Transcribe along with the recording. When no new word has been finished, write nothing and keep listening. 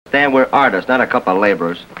understand we're artists, not a couple of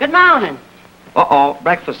laborers. Good morning. Uh-oh,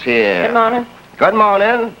 breakfast here. Good morning. Good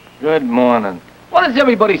morning. Good morning. What does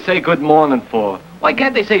everybody say good morning for? Why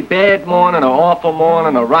can't they say bad morning or awful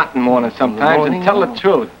morning or rotten morning sometimes morning, and tell the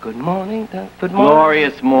truth? Good morning, good morning.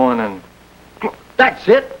 Glorious morning. That's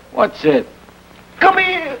it. What's it? Come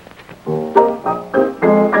here.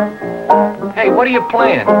 Hey, what are you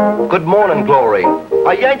playing? Good morning, Glory.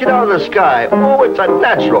 I yanked it out of the sky. Oh, it's a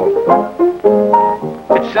natural.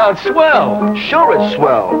 It sounds swell. Sure it's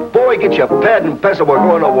swell. Boy, get your pad and pencil. We're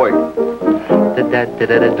going to work.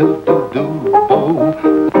 Da-da-da-da-da-do-do-do-bo.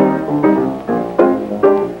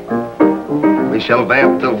 We shall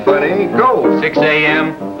vamp till funny. Go. 6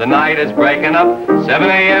 a.m., the night is breaking up. 7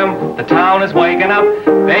 a.m., the town is waking up.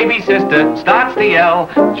 Baby sister starts to yell.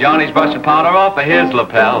 Johnny's brushing powder off of his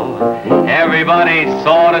lapel. Everybody's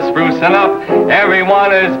sort of sprucing up.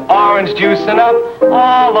 Everyone is orange juicing up.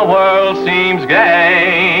 All the world seems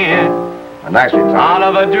gay. A nice time. Out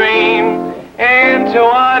of a dream into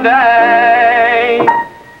a day.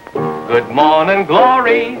 Good morning,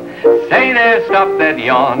 glory. Say there's stuff that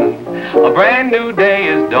yawning. A brand new day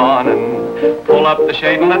is dawning. Pull up the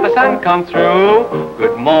shade and let the sun come through.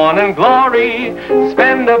 Good morning, glory.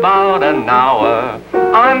 Spend about an hour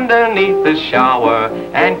underneath the shower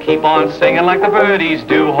and keep on singing like the birdies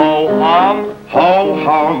do. Ho-hum,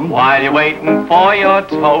 Ho-hum. while you're waiting for your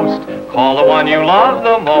toast. Call the one you love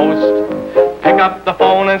the most. Pick up the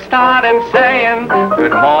phone and start and saying,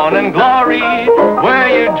 good morning, glory. Were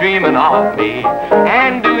you dreaming of me?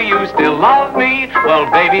 And do you still love me? Well,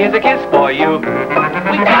 baby, here's a kiss for you. We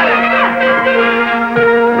got it.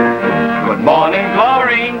 Good morning,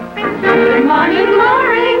 glory. Good morning,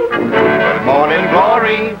 glory. Good morning,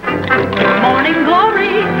 glory. Good morning,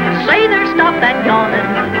 glory. Say there's stuff that yawning. A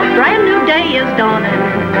brand new day is dawning.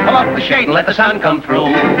 Pull up the shade and let the sun come through.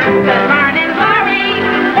 Good morning, glory.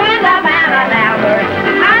 Spend about an hour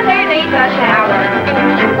underneath the shower.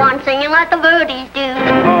 Keep on singing like the birdies do.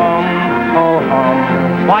 Hum, ho, hum.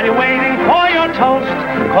 While you're waiting for your toast,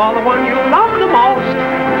 call the one you love the most.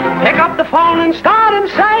 Pick up the phone and start and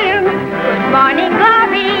saying, Good morning,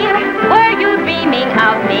 glory. Were you dreaming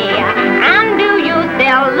of me? And do you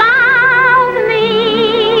still love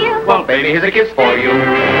me? well, baby, here's a kiss for you.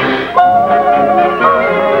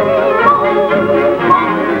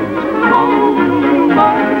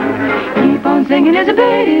 Keep on singing as the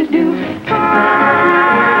birdies do.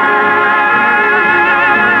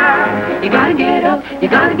 You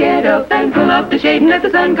gotta get up and pull up the shade and let the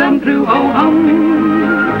sun come through. Ho hum,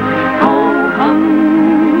 ho hum.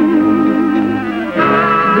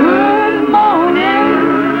 Good morning,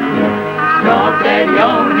 stop that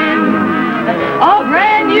yawning. A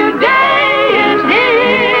brand new day is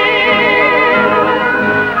here.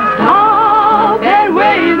 Stop that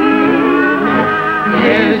waiting,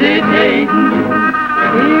 hesitating.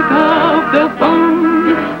 Pick up the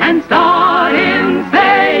phone and start in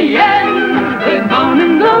saying, good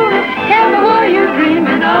morning, glory. Tell me, were you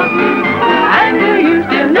dreaming of me? And do you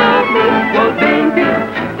still love me? Well, baby,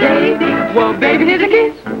 well, baby, here's a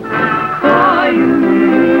kiss for you.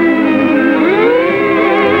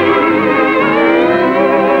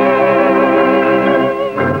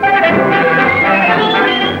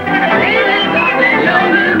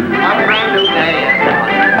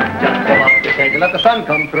 Let the sun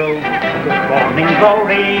come through. Good morning,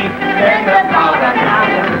 glory. Spend about an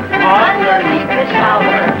hour underneath the shower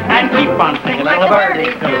And keep on singing like the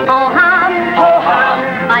birdies do. Ho hum, Ho hum.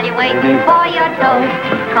 while you're waiting for your toast,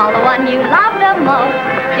 call the one you love the most.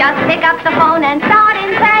 Just pick up the phone and start in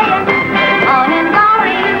saying, good morning,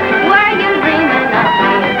 glory. Were you dreaming of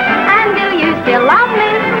me? And do you still love me?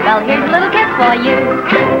 Well, here's a little kiss for you.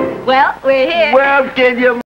 Well, we're here. Well, did you?